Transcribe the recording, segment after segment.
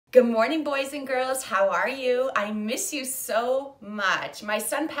Good morning, boys and girls. How are you? I miss you so much. My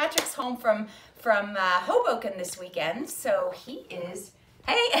son Patrick's home from Hoboken this weekend, so he is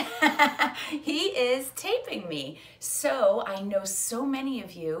taping me. So I know so many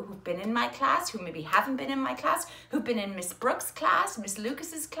of you who've been in my class, who maybe haven't been in my class, who've been in Miss Brooks' class, Miss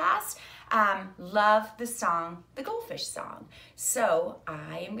Lucas's class, love the song, the Goldfish song. So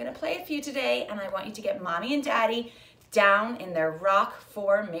I am gonna play it for you today, and I want you to get mommy and daddy down in their rock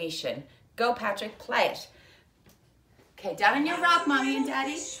formation. Go, Patrick, play it. Okay, down in your rock, mommy and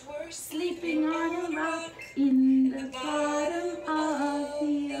daddy. Sleeping on a rock in the bottom of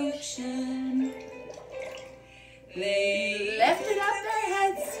the ocean. They lifted up their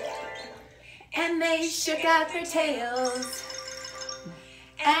heads and they shook out their tails.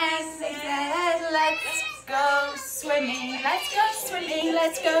 And they said, let's go swimming, let's go swimming,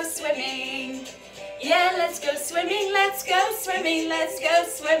 let's go swimming. Yeah, let's go swimming, let's go swimming, let's go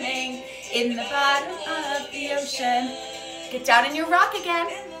swimming in the bottom of the ocean. Get down in your rock again.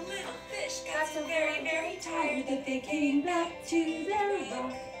 And the little fish Got so very, very tired that they came back to their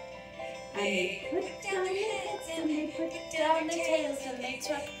rock. And they put down their heads and they put down their tails and they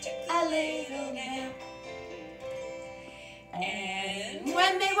took a little nap. And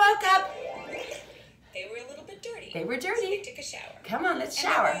when they woke up, they were a little bit dirty. They were dirty. So they took a shower. Come on, let's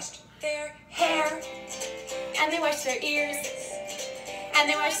And shower. they washed their Hair, and they washed their ears, and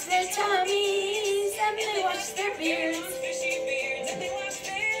they washed their tummies, and they washed their beards, fishy beards, and they washed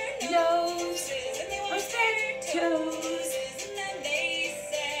their nose, and they washed washed their toes. and then they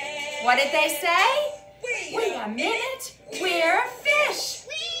said, What did they say? Wait a minute, we're fish.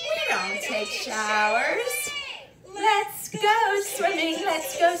 We don't take showers. Let's go swimming,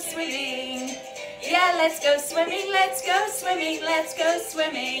 let's go swimming. Yeah, let's go swimming, let's go swimming, let's go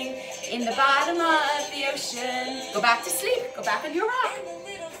swimming in the bottom of the ocean. Go back to sleep, go back on your rock. And the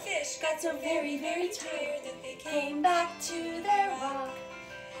little fish Got so very, very tired tired that they came back to their rock.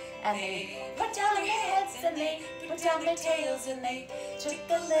 And they put down their heads and they put down their tails and they took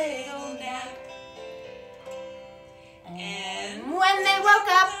a little nap. And when they woke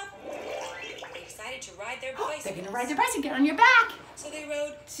up, They decided to ride their they're bicycle. gonna ride their bicycle, get on your back. So they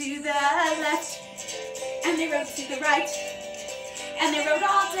rode To the left, and they rode to the right, and they rode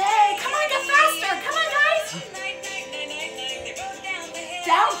all day. Come on, get faster, come on guys. night, they rode down the hill.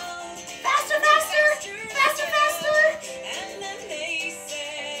 Down, faster, faster, faster, faster. And then they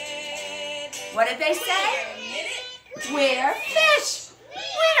said, What did they wait say? a minute. We're fish. We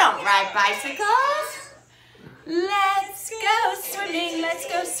don't ride bicycles. Let's go swimming, let's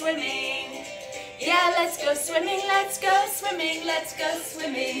go swimming. Yeah, let's go swimming, let's go swimming, let's go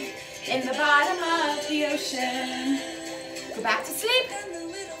swimming in the bottom of the ocean. Go back to sleep. And the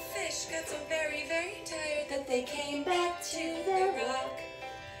little fish got so very, very tired That they came back to their rock.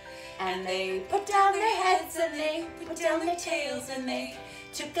 And they put down their heads and they put down their tails and they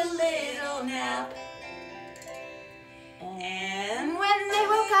took a little nap. And when they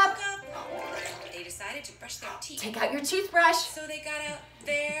woke up, they decided to brush their teeth. take out your toothbrush, So they got out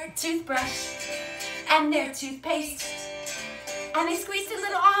their toothbrush, and their toothpaste. And they squeezed a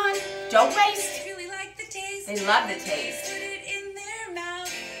little on. Don't waste. They really liked the taste. They love the taste. Put it in their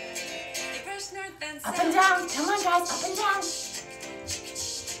mouth. They brushed north and south. Up and down. Come on, guys. Up and down.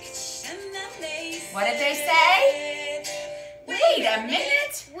 And then they What did they say? said, Wait a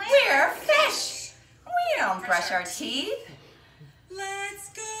minute. We're fish. We don't brush our teeth. let's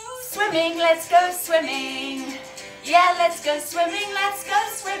go Swimming, let's go swimming. Yeah, let's go swimming, let's go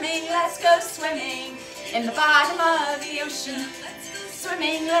swimming, let's go swimming in the bottom of the ocean.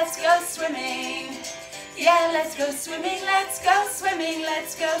 Swimming, let's go swimming. Yeah, let's go swimming, let's go swimming,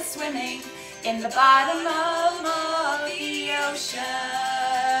 let's go swimming in the bottom of the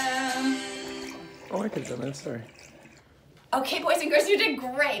ocean. Oh, I could have done that, sorry. Okay, boys and girls, you did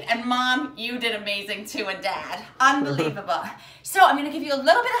great. And Mom, you did amazing too, and Dad. Unbelievable. So I'm gonna give you a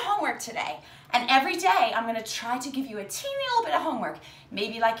little bit of homework today. And every day, I'm gonna try to give you a teeny little bit of homework,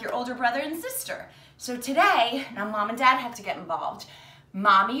 maybe like your older brother and sister. So today, now Mom and Dad have to get involved.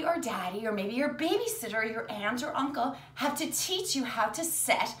 Mommy or Daddy, or maybe your babysitter, or your aunt or uncle, have to teach you how to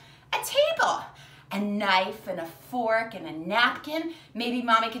set a table. A knife and a fork and a napkin. Maybe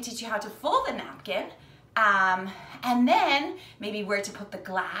Mommy could teach you how to fold the napkin. And then maybe where to put the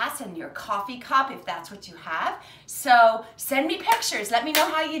glass and your coffee cup if that's what you have. So send me pictures. Let me know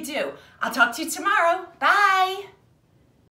how you do. I'll talk to you tomorrow. Bye.